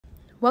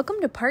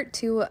Welcome to part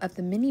 2 of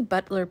the mini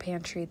butler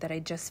pantry that I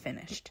just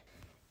finished.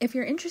 If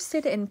you're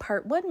interested in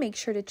part 1, make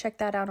sure to check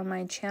that out on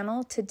my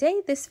channel.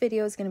 Today, this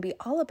video is going to be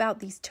all about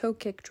these toe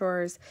kick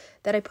drawers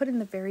that I put in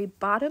the very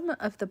bottom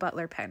of the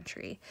butler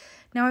pantry.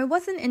 Now, I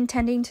wasn't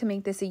intending to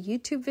make this a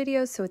YouTube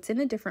video, so it's in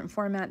a different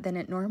format than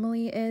it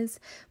normally is,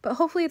 but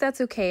hopefully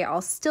that's okay.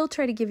 I'll still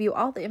try to give you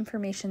all the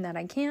information that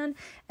I can,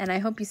 and I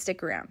hope you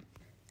stick around.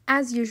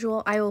 As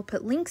usual, I will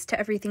put links to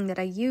everything that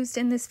I used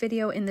in this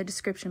video in the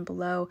description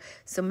below,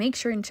 so make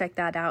sure and check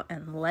that out,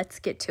 and let's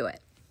get to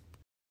it.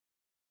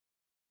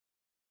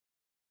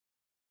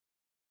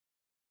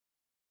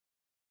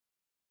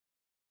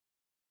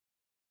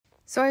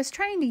 So I was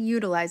trying to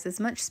utilize as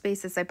much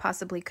space as I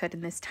possibly could in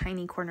this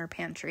tiny corner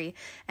pantry,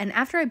 and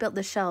after I built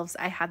the shelves,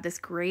 I had this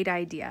great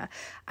idea.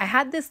 I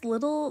had this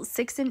little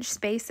 6-inch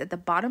space at the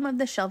bottom of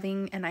the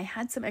shelving, and I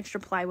had some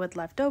extra plywood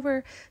left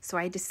over, so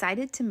I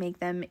decided to make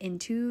them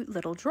into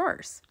little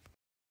drawers.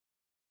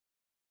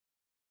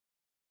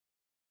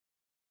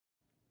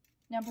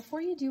 Now,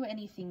 before you do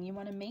anything, you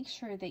want to make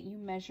sure that you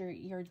measure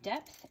your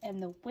depth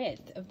and the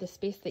width of the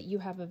space that you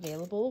have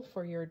available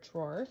for your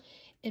drawer.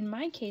 In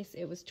my case,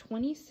 it was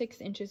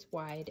 26 inches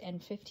wide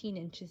and 15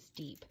 inches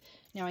deep.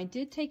 Now, I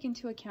did take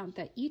into account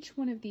that each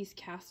one of these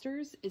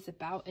casters is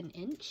about an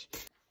inch.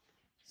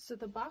 So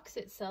the box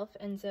itself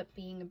ends up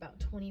being about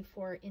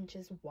 24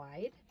 inches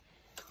wide.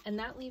 And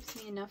that leaves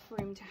me enough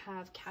room to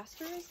have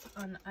casters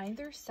on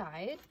either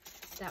side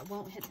that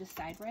won't hit the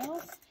side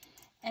rails.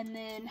 And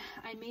then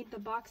I made the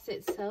box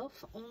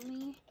itself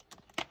only,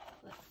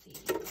 let's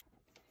see.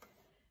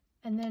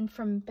 And then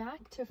from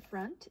back to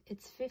front,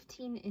 it's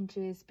 15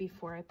 inches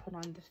before I put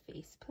on the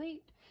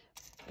faceplate,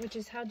 which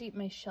is how deep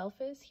my shelf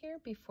is here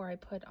before I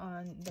put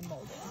on the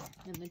molding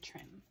and the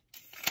trim.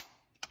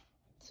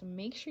 So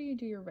make sure you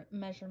do your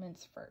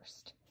measurements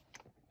first.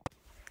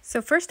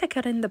 So first I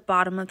cut in the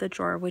bottom of the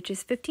drawer, which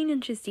is 15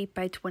 inches deep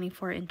by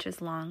 24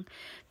 inches long.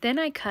 Then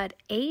I cut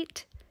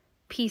 8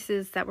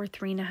 pieces that were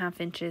 3.5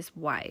 inches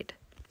wide.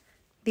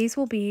 These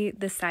will be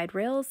the side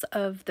rails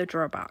of the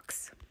drawer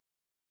box.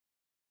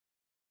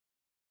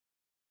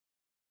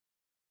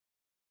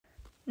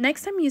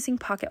 Next, I'm using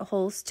pocket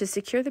holes to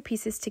secure the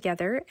pieces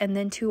together and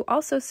then to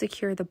also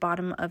secure the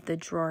bottom of the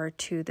drawer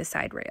to the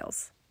side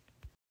rails.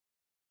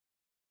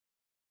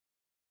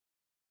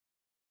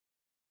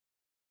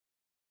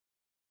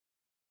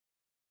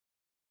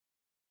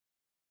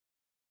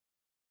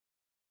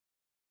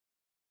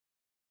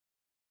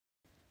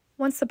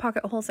 Once the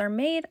pocket holes are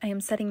made, I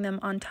am setting them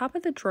on top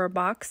of the drawer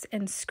box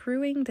and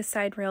screwing the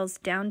side rails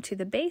down to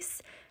the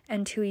base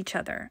and to each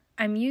other.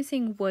 I'm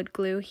using wood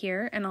glue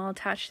here, and I'll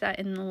attach that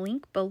in the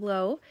link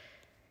below.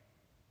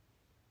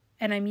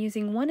 And I'm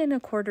using 1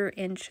 1/4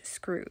 inch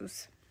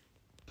screws.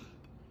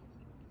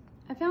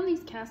 I found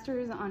these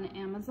casters on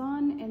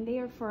Amazon, and they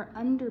are for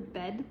under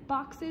bed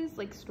boxes,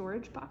 like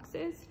storage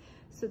boxes.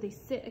 So they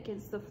sit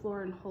against the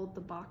floor and hold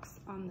the box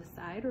on the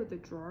side, or the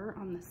drawer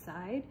on the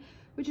side,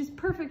 which is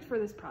perfect for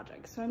this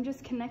project. So I'm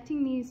just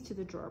connecting these to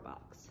the drawer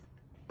box.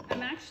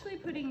 I'm actually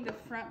putting the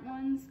front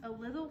ones a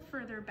little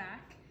further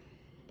back,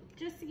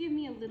 just to give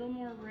me a little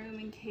more room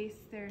in case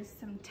there's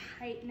some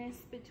tightness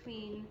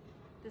between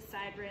the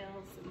side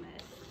rails and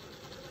this.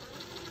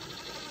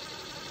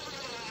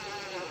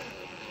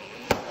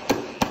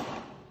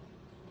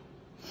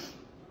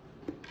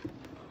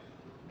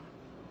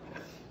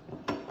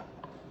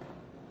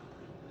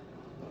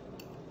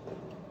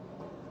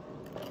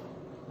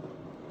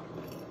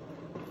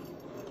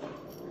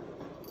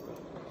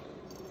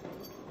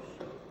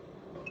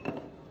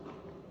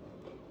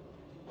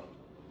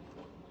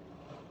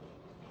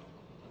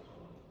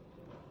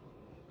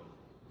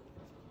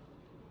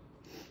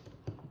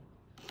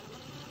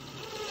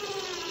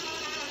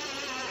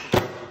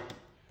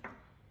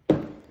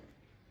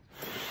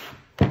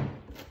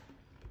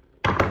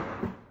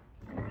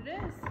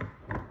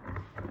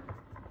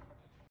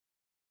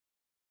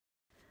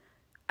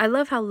 I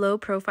love how low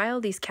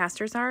profile these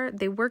casters are.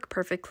 They work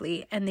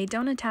perfectly and they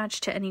don't attach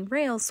to any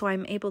rails, so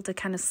I'm able to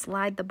kind of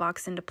slide the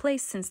box into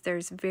place since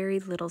there's very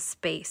little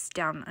space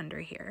down under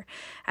here.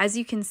 As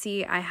you can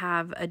see, I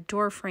have a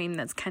door frame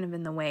that's kind of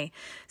in the way.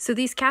 So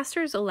these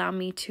casters allow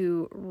me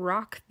to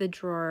rock the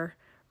drawer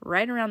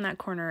right around that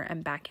corner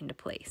and back into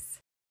place.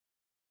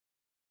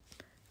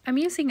 I'm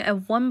using a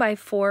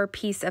 1x4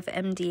 piece of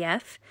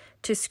MDF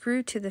to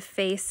screw to the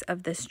face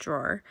of this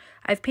drawer.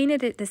 I've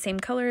painted it the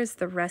same color as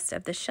the rest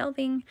of the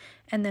shelving,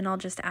 and then I'll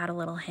just add a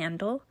little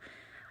handle.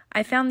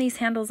 I found these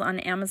handles on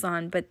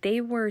Amazon, but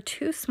they were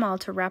too small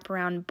to wrap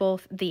around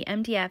both the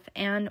MDF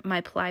and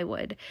my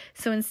plywood.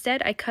 So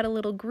instead, I cut a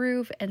little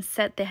groove and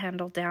set the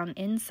handle down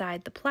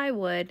inside the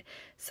plywood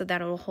so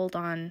that it will hold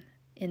on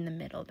in the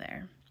middle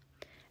there.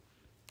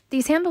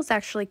 These handles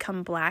actually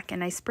come black,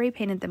 and I spray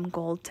painted them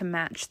gold to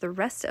match the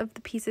rest of the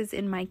pieces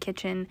in my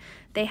kitchen.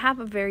 They have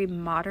a very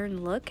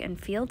modern look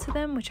and feel to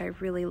them, which I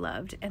really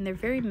loved, and they're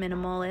very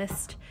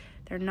minimalist.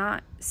 They're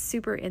not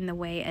super in the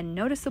way and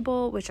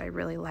noticeable, which I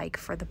really like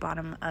for the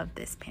bottom of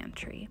this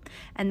pantry.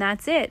 And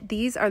that's it.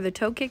 These are the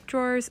toe kick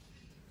drawers.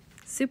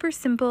 Super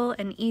simple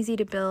and easy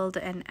to build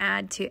and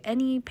add to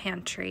any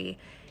pantry.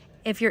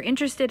 If you're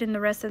interested in the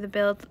rest of the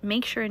build,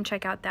 make sure and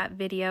check out that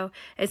video.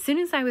 As soon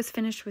as I was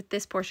finished with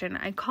this portion,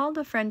 I called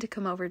a friend to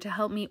come over to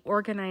help me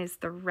organize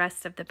the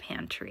rest of the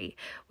pantry.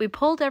 We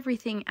pulled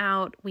everything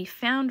out. We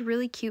found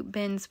really cute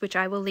bins, which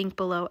I will link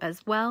below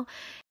as well.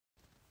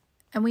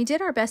 And we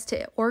did our best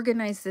to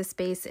organize this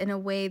space in a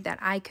way that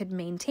I could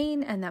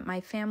maintain and that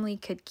my family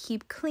could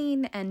keep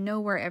clean and know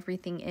where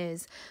everything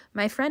is.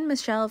 My friend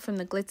Michelle from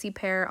the Glitzy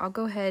Pair, I'll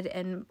go ahead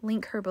and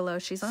link her below.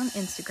 She's on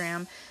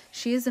Instagram.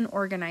 She is an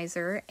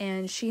organizer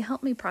and she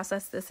helped me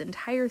process this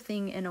entire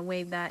thing in a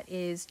way that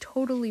is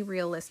totally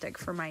realistic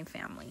for my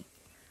family.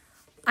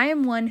 I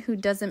am one who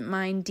doesn't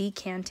mind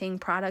decanting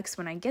products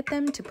when I get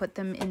them to put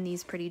them in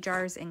these pretty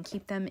jars and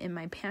keep them in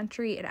my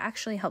pantry. It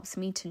actually helps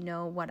me to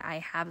know what I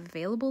have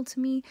available to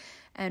me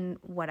and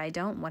what I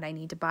don't, what I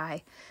need to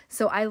buy.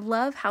 So I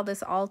love how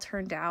this all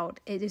turned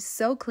out. It is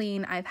so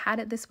clean. I've had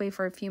it this way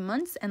for a few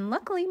months and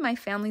luckily my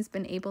family's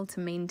been able to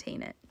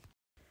maintain it.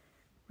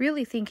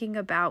 Really thinking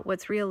about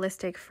what's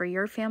realistic for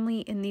your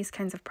family in these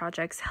kinds of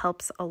projects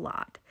helps a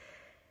lot.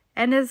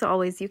 And as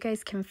always, you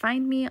guys can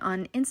find me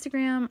on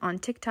Instagram, on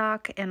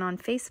TikTok, and on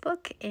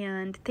Facebook.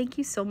 And thank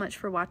you so much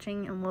for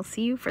watching, and we'll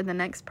see you for the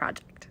next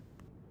project.